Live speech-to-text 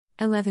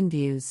11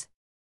 views.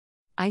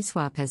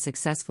 ISWAP has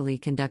successfully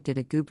conducted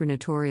a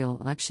gubernatorial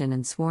election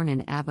and sworn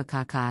in Abba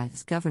Kaka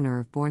as governor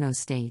of Borno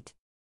State.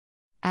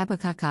 Abba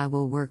Kaka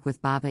will work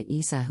with Baba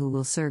Isa, who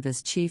will serve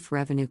as chief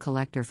revenue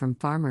collector from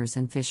farmers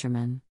and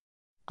fishermen.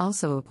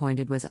 Also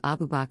appointed was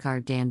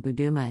Abubakar Dan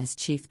Buduma as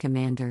chief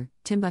commander,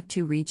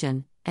 Timbuktu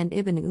region, and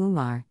Ibn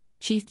Umar,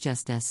 chief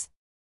justice.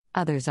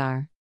 Others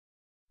are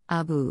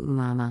Abu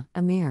Umama,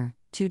 Amir,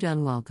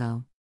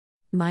 Tudunwalgo.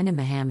 Mina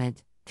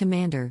Mohammed,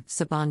 commander,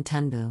 Saban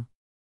Tunbu.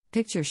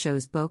 Picture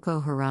shows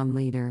Boko Haram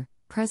leader,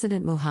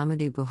 President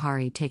Muhammadu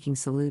Buhari taking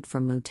salute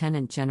from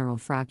Lieutenant General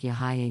Frog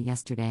Yahaya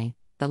yesterday.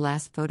 The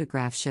last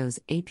photograph shows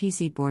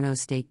APC Borno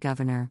State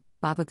Governor,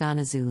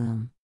 Babagana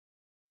Zulum.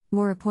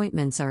 More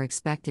appointments are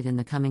expected in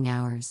the coming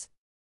hours.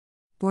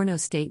 Borno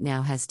State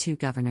now has 2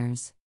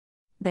 governors.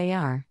 They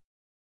are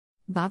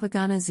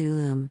Babagana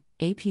Zulum,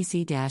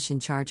 APC- in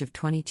charge of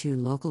 22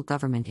 local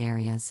government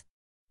areas.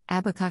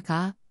 Abba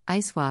Kaka,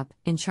 ISWAP,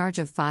 in charge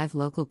of 5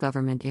 local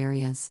government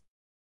areas.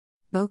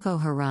 Boko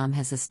Haram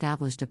has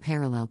established a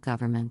parallel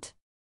government.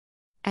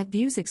 At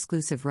View's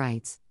exclusive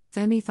rights,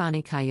 Femi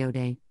Fani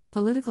Kayode,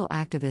 political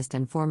activist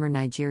and former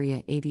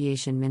Nigeria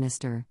aviation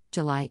minister,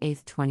 July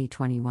 8,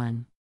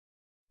 2021.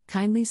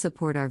 Kindly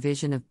support our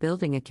vision of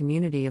building a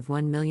community of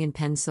 1 million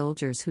pen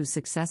soldiers whose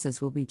successes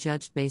will be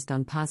judged based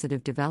on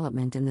positive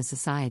development in the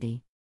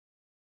society.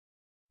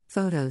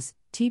 Photos,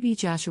 TB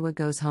Joshua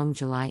goes home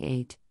July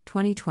 8,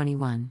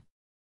 2021.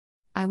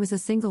 I was a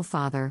single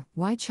father,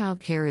 why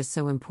child care is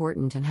so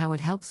important and how it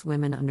helps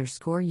women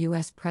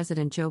U.S.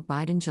 President Joe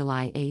Biden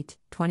July 8,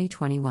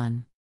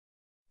 2021.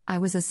 I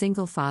was a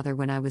single father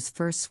when I was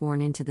first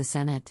sworn into the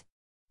Senate.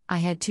 I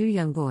had 2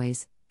 young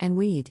boys, and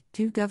we'd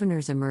 2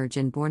 governors emerge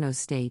in Borno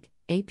State,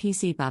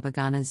 APC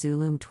Babagana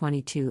Zulum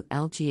 22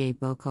 LGA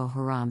Boko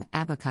Haram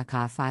Abba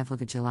Kaka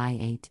 5 July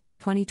 8,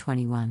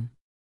 2021.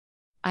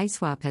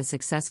 ISWAP has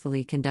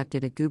successfully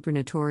conducted a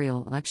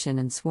gubernatorial election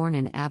and sworn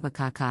in Abba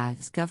Kaka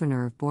as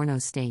governor of Borno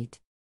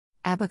State.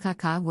 Abba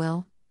Kaka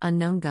will,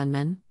 unknown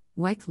gunman,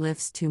 WIC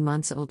lifts 2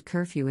 months old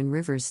curfew in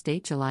Rivers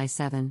State July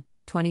 7,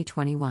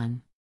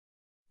 2021.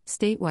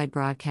 Statewide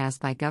broadcast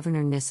by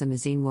Governor Nissa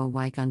Mazinwo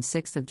WIC on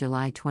 6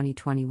 July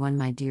 2021.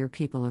 My dear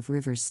people of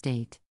Rivers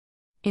State.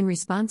 In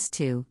response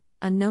to,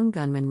 unknown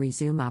gunman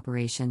resume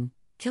operation,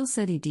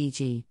 Kilseti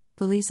DG,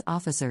 police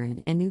officer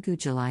in Enugu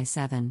July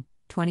 7,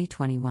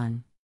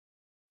 2021.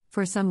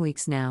 For some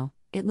weeks now,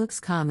 it looks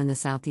calm in the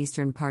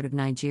southeastern part of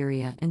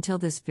Nigeria until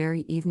this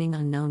very evening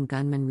unknown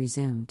gunman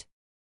resumed.